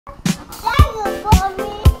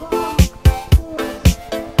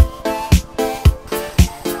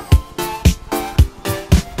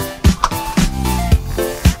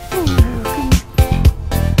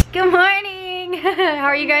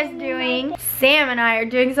you guys doing? Sam and I are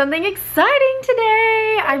doing something exciting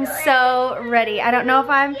today. I'm so ready. I don't know if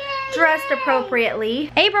I'm dressed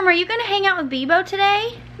appropriately. Abram, are you gonna hang out with Bebo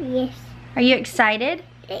today? Yes. Are you excited?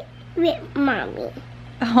 With mommy.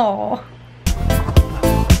 Oh.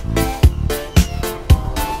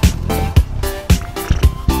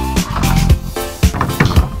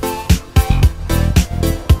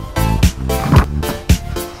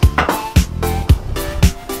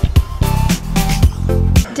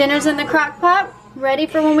 Dinner's in the crock pot, ready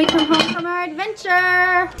for when we come home from our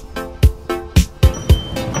adventure.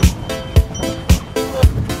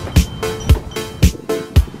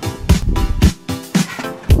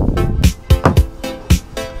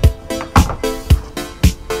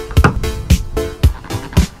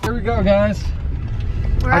 Here we go, guys.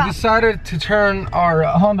 I decided to turn our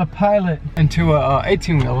Honda Pilot into a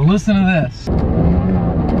 18-wheel. Listen to this.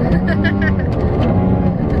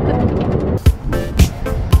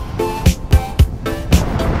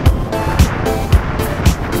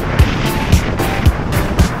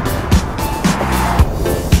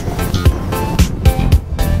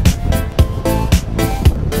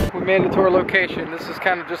 Made it to our location. This is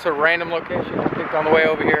kind of just a random location I picked on the way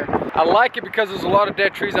over here. I like it because there's a lot of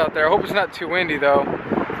dead trees out there. I hope it's not too windy though.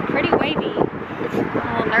 Pretty wavy. I'm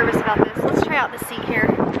a little nervous about this. Let's try out the seat here.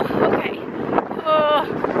 Okay. Oh,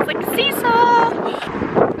 it's like a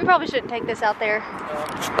seesaw. We probably shouldn't take this out there.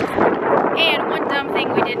 And one dumb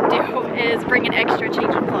thing we didn't do is bring an extra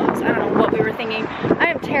change of clothes. I don't know what we were thinking. I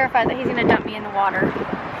am terrified that he's gonna dump me in the water.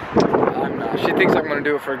 I'm not. She thinks I'm gonna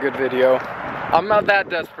do it for a good video. I'm not that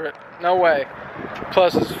desperate. No way.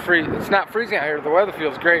 Plus, it's not freezing out here. The weather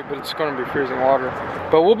feels great, but it's going to be freezing water.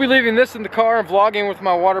 But we'll be leaving this in the car and vlogging with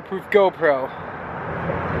my waterproof GoPro.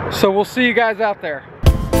 So we'll see you guys out there.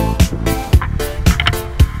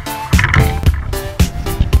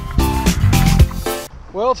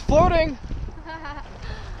 Well, it's floating.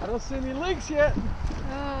 I don't see any leaks yet.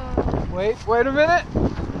 Oh. Wait a minute. No.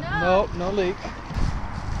 Nope, no leak.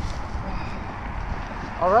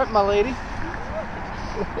 All right, my lady.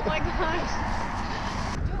 Oh my gosh.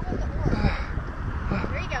 Do it with the oar.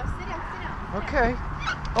 There you go. Sit down. Okay.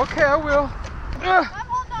 Okay, I will. I'm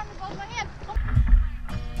holding on with both my hands.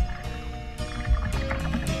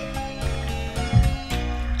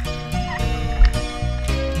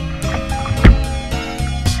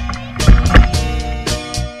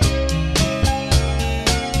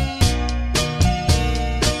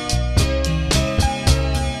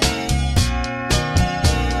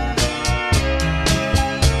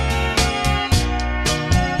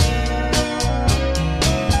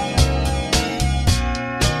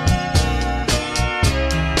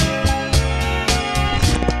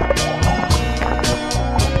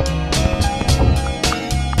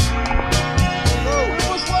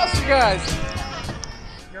 Guys,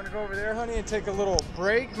 you want to go over there, honey, and take a little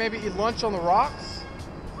break? Maybe eat lunch on the rocks?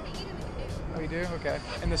 Oh, you do? Okay.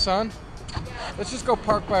 In the sun? Let's just go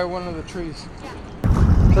park by one of the trees.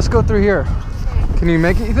 Yeah. Let's go through here. Can you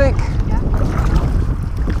make it, you think? Yeah.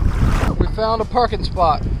 We found a parking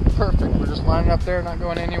spot. Perfect. We're just lining up there, not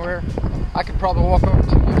going anywhere. I could probably walk over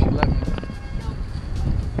to you if you let me.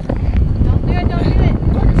 Don't do it, don't do it.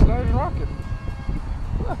 Look, it's not even rocking.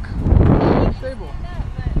 Look. Stable.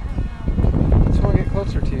 I just want to get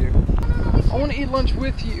closer to you. I want to eat lunch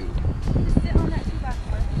with you. Just sit on that 2x4.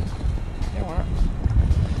 Yeah, why not?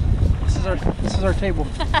 This is our table.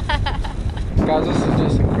 Guys, this is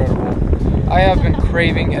just incredible. I have been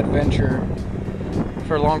craving adventure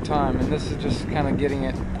for a long time, and this is just kind of getting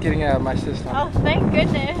it out of my system. Oh, thank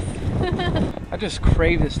goodness. I just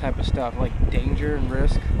crave this type of stuff, like danger and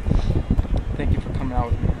risk. Thank you for coming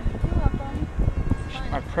out with me. You're welcome.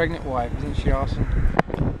 My pregnant wife, isn't she awesome?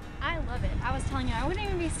 I love it. I was telling you, I wouldn't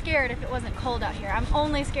even be scared if it wasn't cold out here. I'm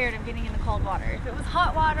only scared of getting in the cold water. If it was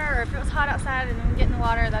hot water, or if it was hot outside and then get in the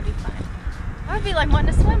water, that'd be fine. I would be like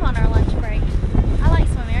wanting to swim on our lunch break. I like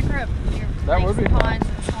swimming. I grew up near lakes and ponds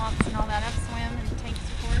and swamps and all that. I've swam in tanks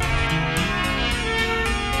before.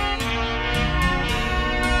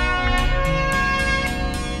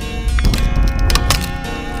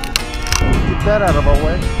 Get that out of our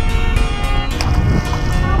way.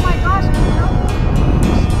 Oh my gosh,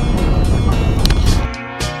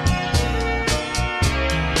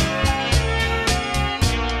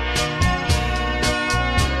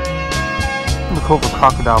 Look over,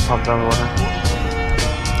 crocodile popped out of the water.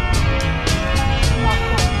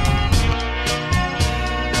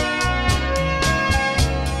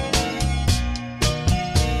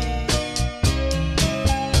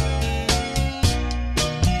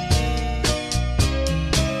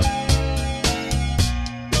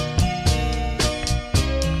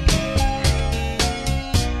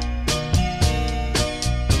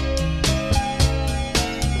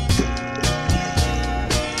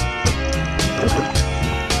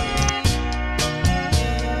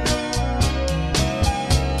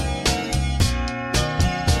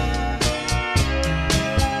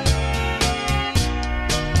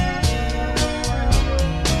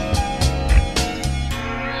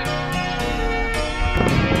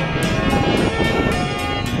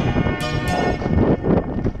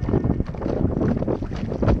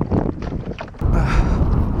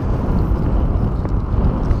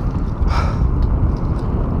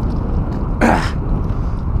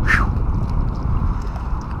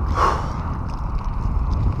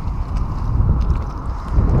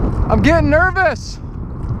 I'm getting nervous.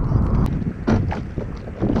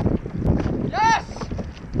 Yes!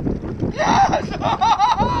 Yes!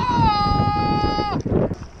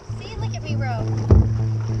 See, look at me row.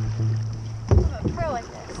 I'm a pro at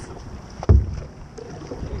this.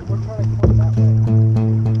 We're trying to come that way.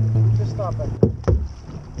 Just stop it.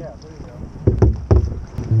 Yeah, there you go.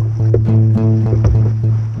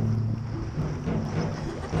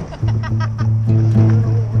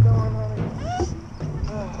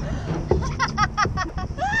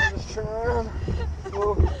 Just turn around.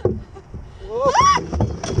 Whoa. Whoa.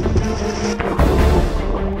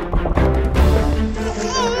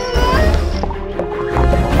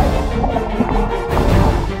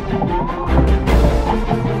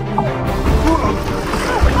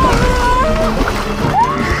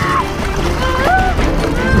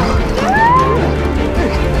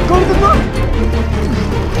 Go to the bridge!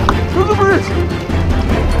 Go to the bridge!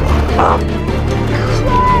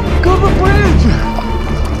 Go to the bridge!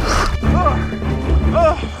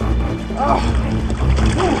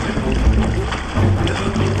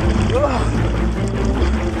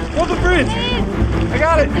 Go to the bridge! I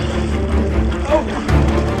got it! Oh!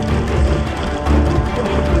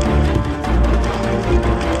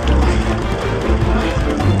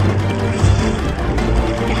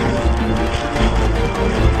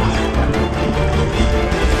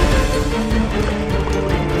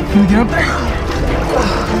 Can we get up there?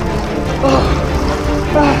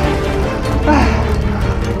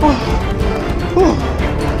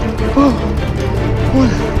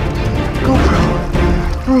 GoPro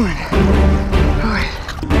ruined.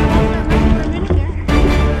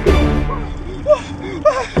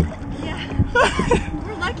 Yeah.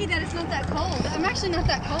 We're lucky that it's not that cold. I'm actually not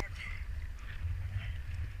that cold.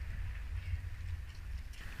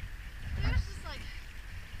 It was just like...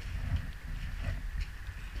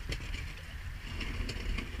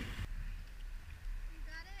 You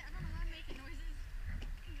got it? I don't know why I'm making noises.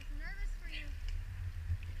 I'm just nervous for you.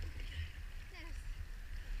 Yes.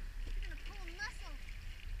 You're gonna pull a muscle.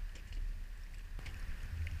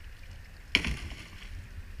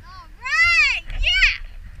 All right! Yeah!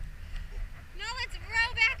 Now let's row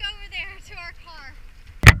back over there to our car.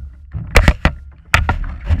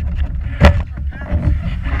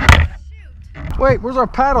 Shoot. Wait, where's our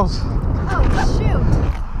paddles? Oh, shoot.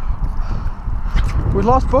 We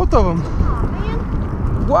lost both of them. Aw,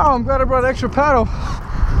 man. Wow, I'm glad I brought an extra paddle. Well,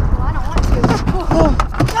 I don't want to.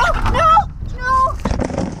 No!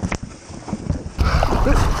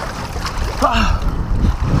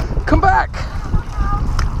 Come back!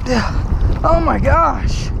 Yeah. Oh my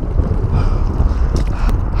gosh!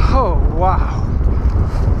 Oh wow!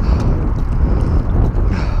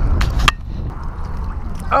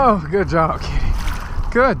 Oh, good job, Kitty.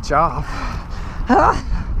 Good job. I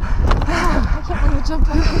can't believe you jumped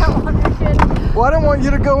over that water, kid. Well, I didn't want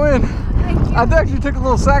you to go in. Thank you. I actually took a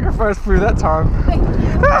little sacrifice for you that time. Thank you.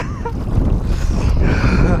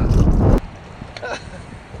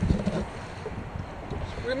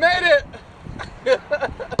 We made it!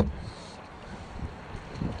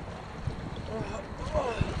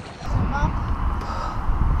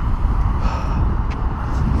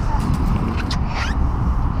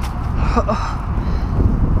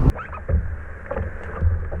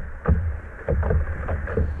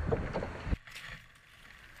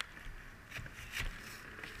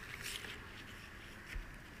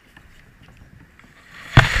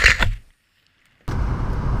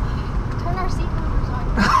 Turn our seat numbers on.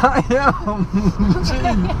 I am.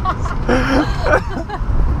 Jeez.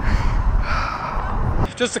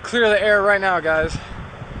 Just to clear the air right now, guys.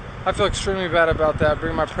 I feel extremely bad about that,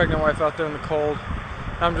 bringing my pregnant wife out there in the cold.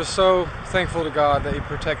 I'm just so thankful to God that He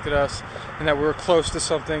protected us and that we were close to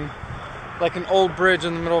something like an old bridge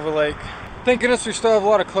in the middle of a lake. Thank goodness we still have a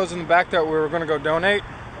lot of clothes in the back that we were going to go donate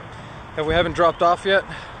that we haven't dropped off yet.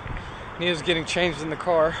 Nia's getting changed in the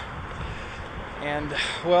car. And,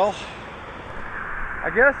 well,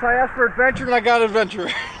 I guess I asked for adventure and I got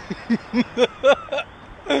adventure.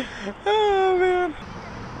 Oh, man.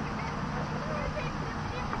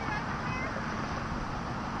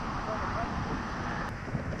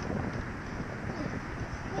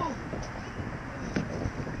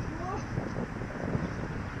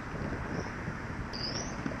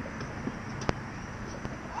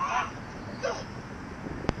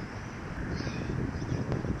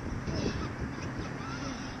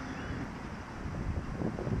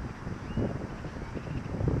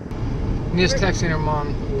 Nia's texting her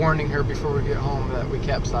mom, warning her before we get home that we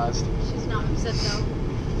capsized. She's not upset though.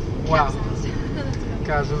 Wow. Capsized. That's good.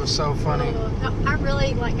 Guys, it was so funny. No, I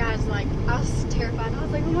really, like, guys, like, I was terrified. I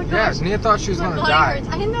was like, oh my gosh. Yeah, Nia thought she was My going to body die. hurts.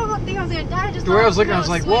 I didn't think I was going to die. I just The way I was looking, I thought was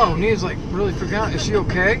like, whoa, Nia's like really freaking out. Is she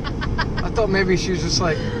okay? I thought maybe she was just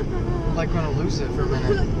like going to lose it for a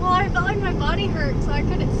minute. Well, I felt like my body hurt, so I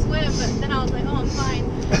couldn't swim, but then I was like, oh, I'm fine.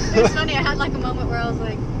 It was funny. I had like a moment where I was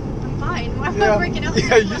like, I'm fine. Why am I freaking out?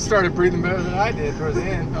 Yeah, you started breathing better than I did towards the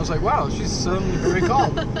end. I was like, wow, she's suddenly very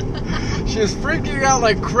calm. She was freaking out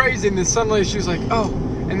like crazy, and then suddenly she was like, oh.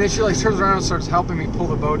 And then she like turns around and starts helping me pull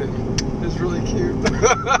the boat in. It was really cute. It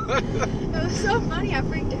was so funny. It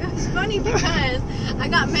was funny because I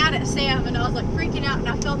got mad at Sam, and I was like freaking out, and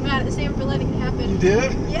I felt mad at Sam for letting it happen. You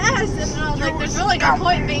did? Yes, and then I was like, there's really no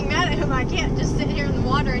point in being mad at him. I can't just sit here in the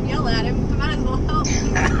water and yell at him. I might as well help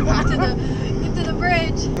him get to the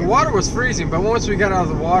bridge. The water was freezing, but once we got out of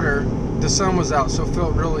the water, the sun was out, so it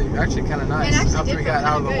felt really, actually kind of nice after we got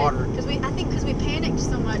out of the water. I think because we panicked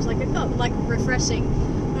so much, like it felt like refreshing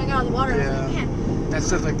when I got out of the water. Yeah. I was like, man. That's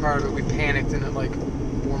definitely part of it. We panicked and it like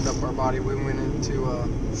warmed up our body. We went into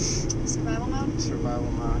Survival mode? Survival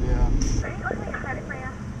mode, yeah.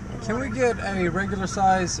 Can we get a regular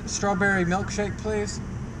size strawberry milkshake, please?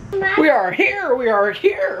 We are here! We are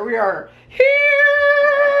here! We are here!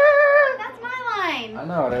 That's my line. I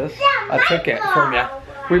know it is. I took it from you.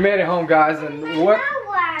 We made it home, guys, and what?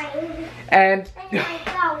 And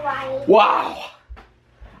wow!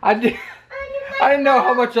 I didn't know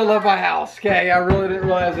how much I love my house, okay? I really didn't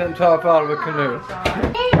realize it until I fell out of a canoe.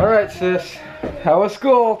 Alright, sis. How was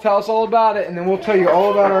school? Tell us all about it, and then we'll tell you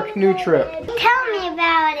all about our canoe trip. Tell me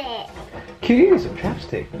about it. Can you use some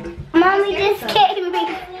chapstick? Mommy just gave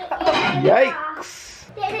me. Yikes!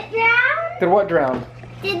 Did it drown? Did what drown?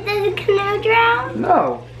 Did the canoe drown?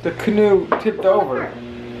 No, the canoe tipped over.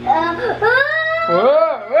 Whoa,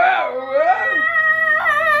 whoa, whoa!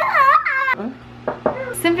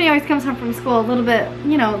 Symphony always comes home from school a little bit,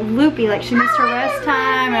 you know, loopy, like she missed her rest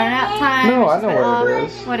time or nap time. No, I know what it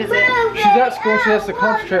is. What is it? She's at school, she has to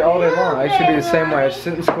concentrate all day long. I used to be the same way. I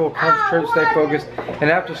sit in school, concentrate, stay focused,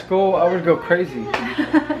 and after school, I would go crazy.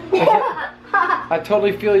 I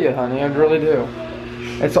totally feel you, honey, I really do.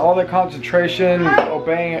 It's all the concentration,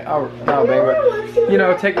 obeying, not obeying, but, you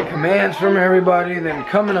know, taking commands from everybody, and then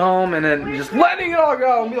coming home, and then just letting it all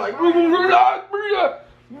go, and be like, My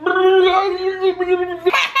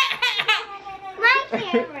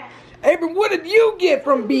camera. Abram, what did you get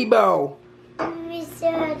from Bebo?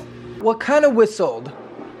 Wizard. What kind of whistled?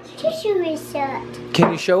 Tissue wizard.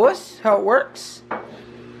 Can you show us how it works?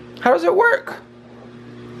 How does it work?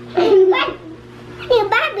 Your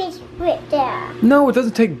baby's right there. No, it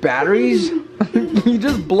doesn't take batteries. You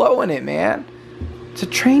just blow in it, man. It's a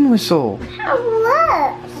train whistle. How it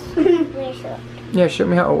works? Whistle. Yeah, show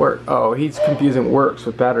me how it works. Oh, he's confusing works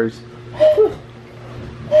with batteries.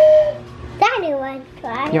 Daddy wants to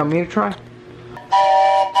try. You want me to try?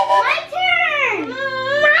 My turn!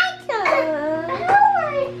 My turn!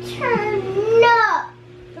 My turn! No!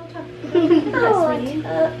 I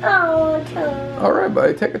want to. Alright,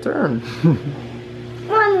 buddy, take a turn.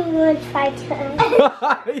 Mommy wants to try turn.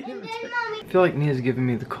 I feel like Nia's giving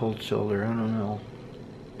me the cold shoulder. I don't know.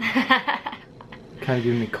 Kind of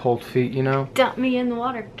giving me cold feet, you know? Dump me in the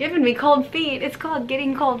water. Giving me cold feet. It's called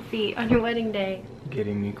getting cold feet on your wedding day.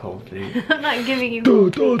 Getting me cold feet. I'm not giving you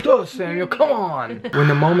Samuel, come on! When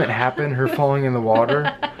the moment happened, her falling in the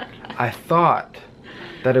water, I thought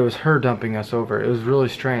that it was her dumping us over. It was really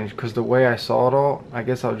strange because the way I saw it all, I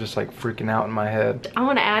guess I was just like freaking out in my head. I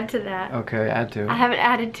want to add to that. Okay, add to. I haven't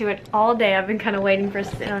added to it all day. I've been kind of waiting for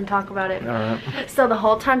us to sit down and talk about it. Alright. So the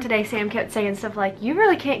whole time today, Sam kept saying stuff like, you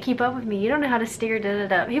really can't keep up with me. You don't know how to steer,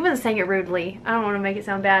 da-da-da. He wasn't saying it rudely. I don't want to make it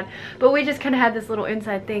sound bad. But we just kind of had this little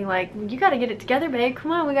inside thing like, you got to get it together, babe.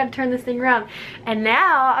 Come on, we got to turn this thing around. And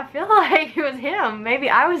now I feel like it was him.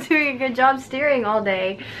 Maybe I was doing a good job steering all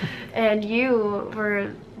day. And you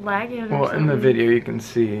were lagging. Well, in the video you can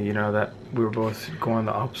see, you know, that we were both going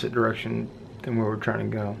the opposite direction than we were trying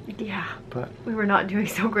to go. Yeah, but we were not doing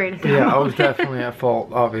so great at that Yeah, moment. I was definitely at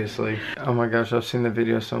fault, obviously. Oh my gosh, I've seen the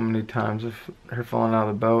video so many times of her falling out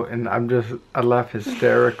of the boat, and I laugh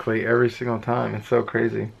hysterically every single time. It's so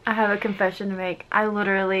crazy. I have a confession to make. I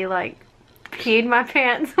literally, like, peed my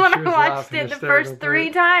pants when I watched it the first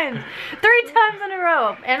 3 times. 3 times in a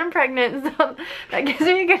row. And I'm pregnant, so that gives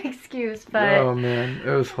me a good excuse, but... Oh man, it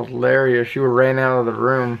was hilarious. You ran out of the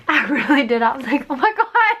room. I really did. I was like, oh my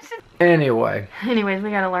gosh. Anyway. Anyways, we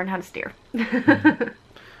gotta learn how to steer.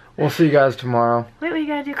 We'll see you guys tomorrow. Wait, we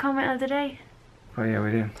gotta do comment of the day. Oh yeah,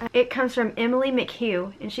 we do. It comes from Emily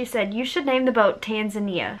McHugh, and she said, you should name the boat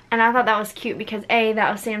Tanzania. And I thought that was cute because A,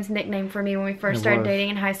 that was Sam's nickname for me when we first started dating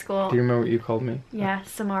in high school. Do you remember what you called me? Yeah,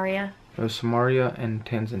 Samaria. It was Somalia and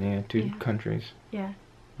Tanzania, two countries. Yeah.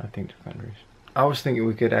 I think 2 countries. I was thinking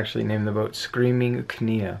we could actually name the boat Screaming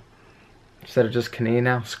Canoe. Instead of just canoe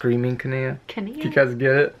now, Screaming Canoe. Canoe? Do you guys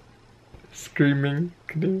get it? Screaming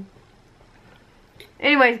Canoe.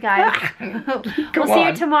 Anyways, guys, we'll see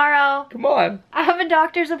you tomorrow. Come on. I have a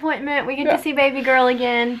doctor's appointment. We get to see baby girl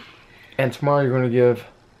again. And tomorrow you're going to give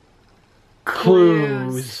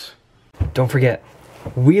clues. Don't forget,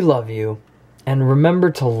 we love you, and remember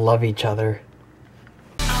to love each other.